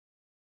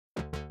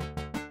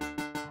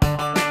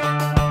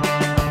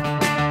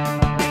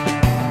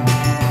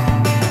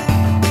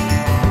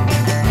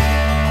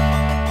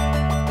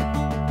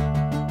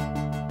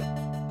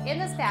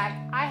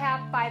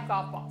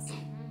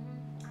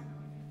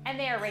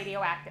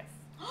radioactive.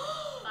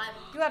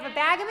 You have a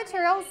bag of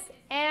materials,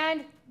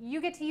 and you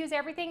get to use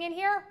everything in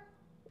here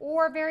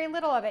or very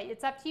little of it.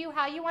 It's up to you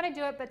how you want to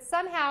do it, but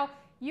somehow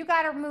you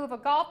got to move a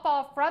golf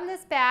ball from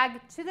this bag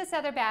to this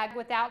other bag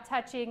without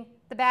touching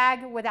the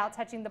bag, without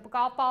touching the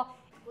golf ball.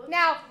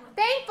 Now,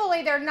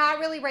 thankfully, they're not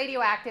really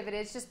radioactive. It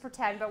is just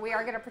pretend, but we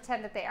are going to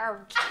pretend that they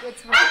are.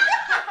 It's real.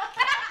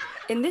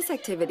 In this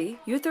activity,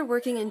 youth are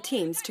working in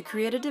teams to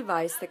create a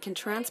device that can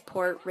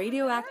transport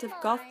radioactive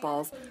golf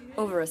balls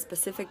over a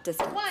specific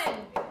distance.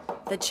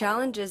 The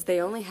challenge is they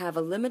only have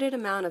a limited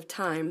amount of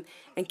time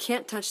and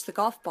can't touch the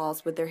golf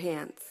balls with their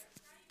hands.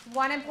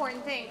 One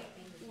important thing,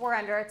 we're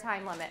under a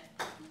time limit.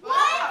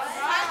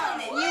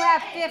 What? You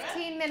have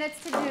 15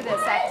 minutes to do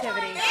this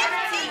activity.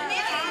 15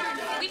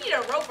 minutes? We need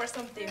a rope or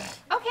something.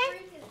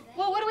 Okay.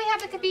 Well, what do we have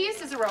that could be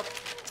used as a rope?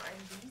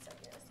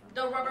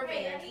 The rubber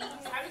band. It's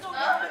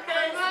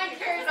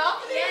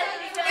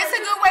a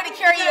good way to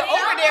carry it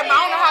over there, but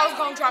I don't know how it's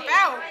going to drop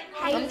out.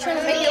 I'm trying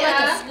to make it like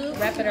a scoop,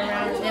 wrap it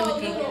around, and then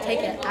we can take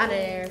it out of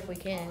there if we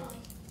can.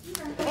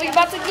 We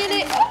about to get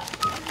it.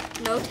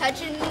 No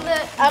touching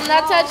the... I'm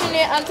not touching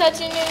it. I'm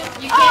touching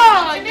it. You can't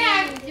touch your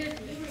bag. You're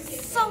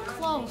so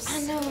close. I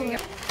know.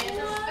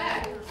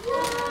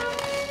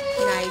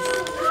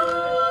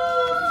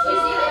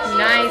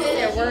 Nice.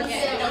 It works.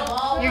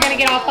 You're going to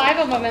get all 5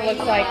 of them, it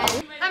looks like.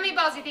 How many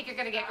balls do you think you're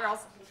going to get, girls?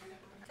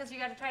 Because you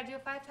got to try to do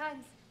it 5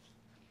 times.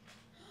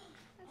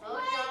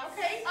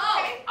 Okay.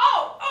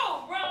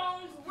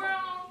 Wrong.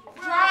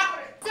 Drop.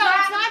 So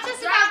it's not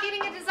just about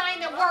getting a design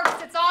that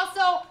works. It's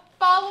also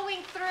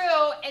following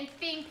through and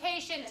being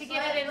patient to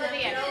get it into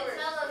the end.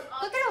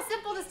 Look at how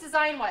simple this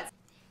design was.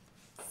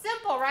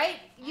 Simple, right?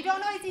 You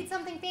don't always need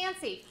something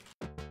fancy.